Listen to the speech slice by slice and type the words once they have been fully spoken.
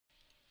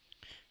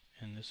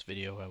In this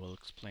video I will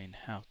explain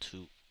how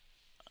to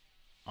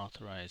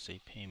authorize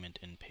a payment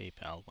in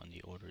PayPal when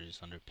the order is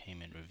under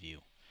payment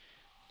review.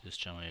 This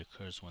generally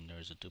occurs when there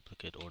is a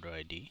duplicate order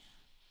ID,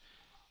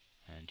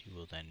 and you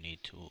will then need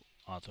to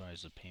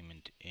authorize the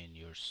payment in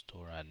your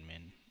store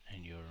admin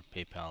and your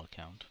PayPal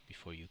account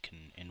before you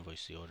can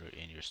invoice the order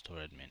in your store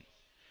admin.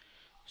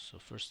 So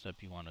first step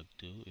you want to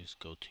do is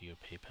go to your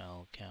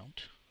PayPal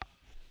account,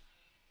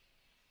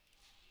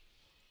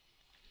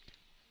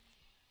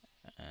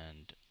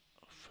 and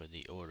for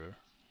the order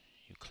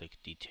you click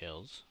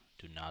details.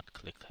 Do not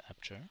click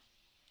capture.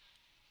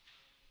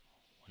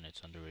 When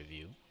it's under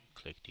review,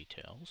 click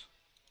details,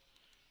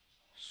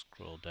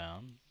 scroll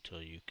down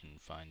till you can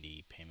find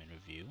the payment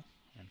review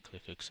and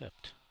click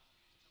accept.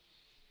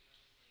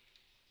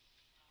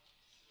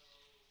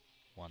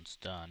 Once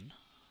done,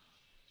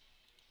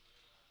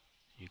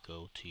 you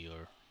go to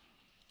your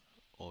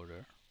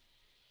order,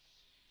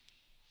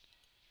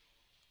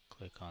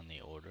 click on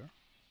the order,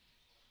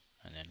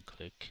 and then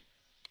click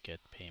get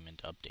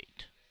payment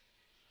update.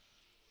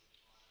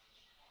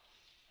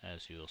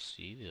 As you will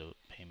see, the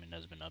payment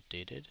has been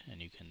updated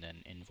and you can then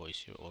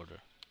invoice your order.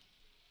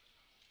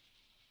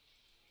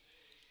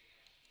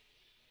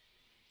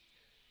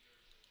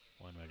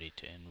 When ready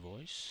to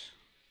invoice,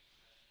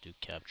 do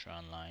capture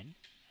online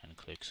and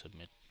click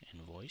submit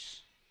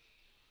invoice.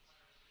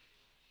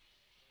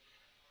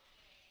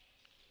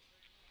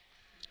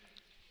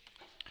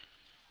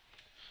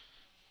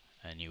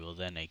 And you will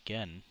then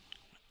again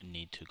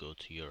need to go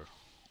to your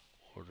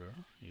order,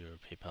 your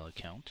PayPal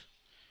account,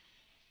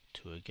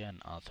 to again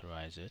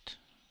authorize it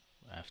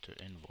after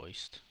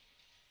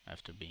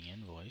being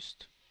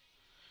invoiced,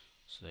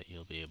 so that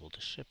you'll be able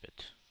to ship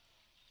it.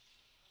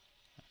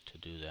 To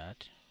do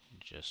that,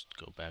 just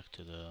go back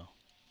to the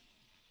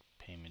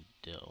payment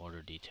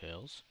order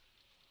details,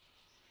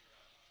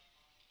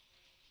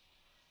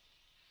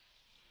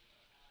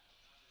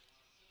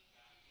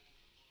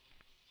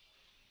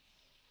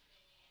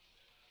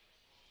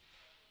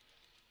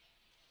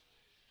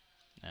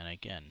 and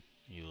again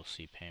you will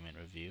see payment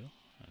review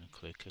and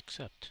click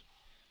accept.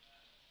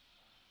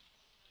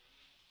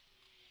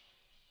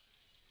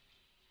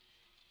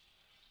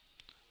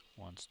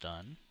 Once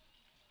done,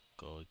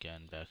 go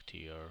again back to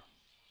your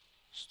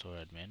store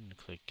admin and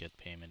click get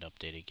payment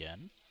update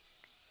again,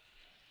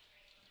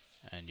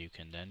 and you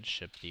can then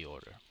ship the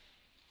order.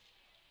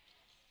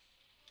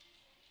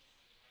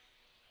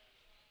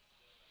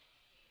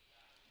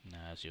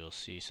 Now, as you'll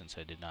see, since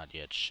I did not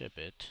yet ship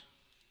it,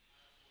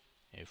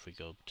 if we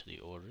go to the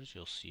orders,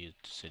 you'll see it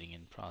sitting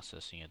in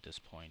processing at this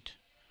point.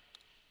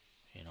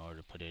 In order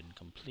to put it in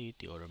complete,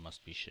 the order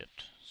must be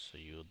shipped. So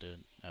you'll do,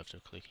 after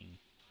clicking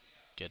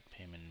get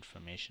payment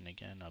information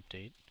again,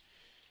 update,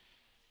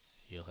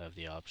 you'll have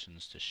the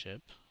options to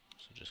ship.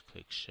 So just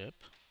click ship,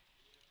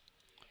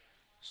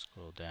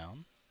 scroll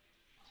down,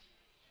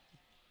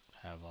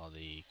 have all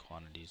the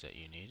quantities that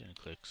you need, and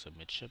click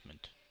submit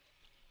shipment.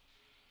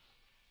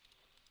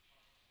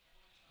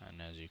 And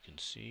as you can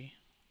see,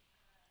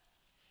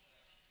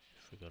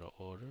 if we go to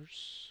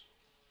orders,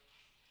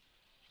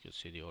 you can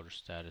see the order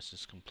status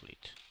is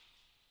complete.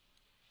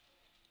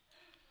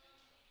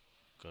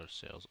 Go to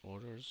sales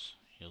orders,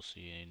 you'll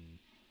see in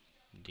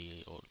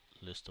the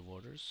list of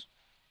orders,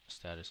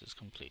 status is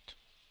complete.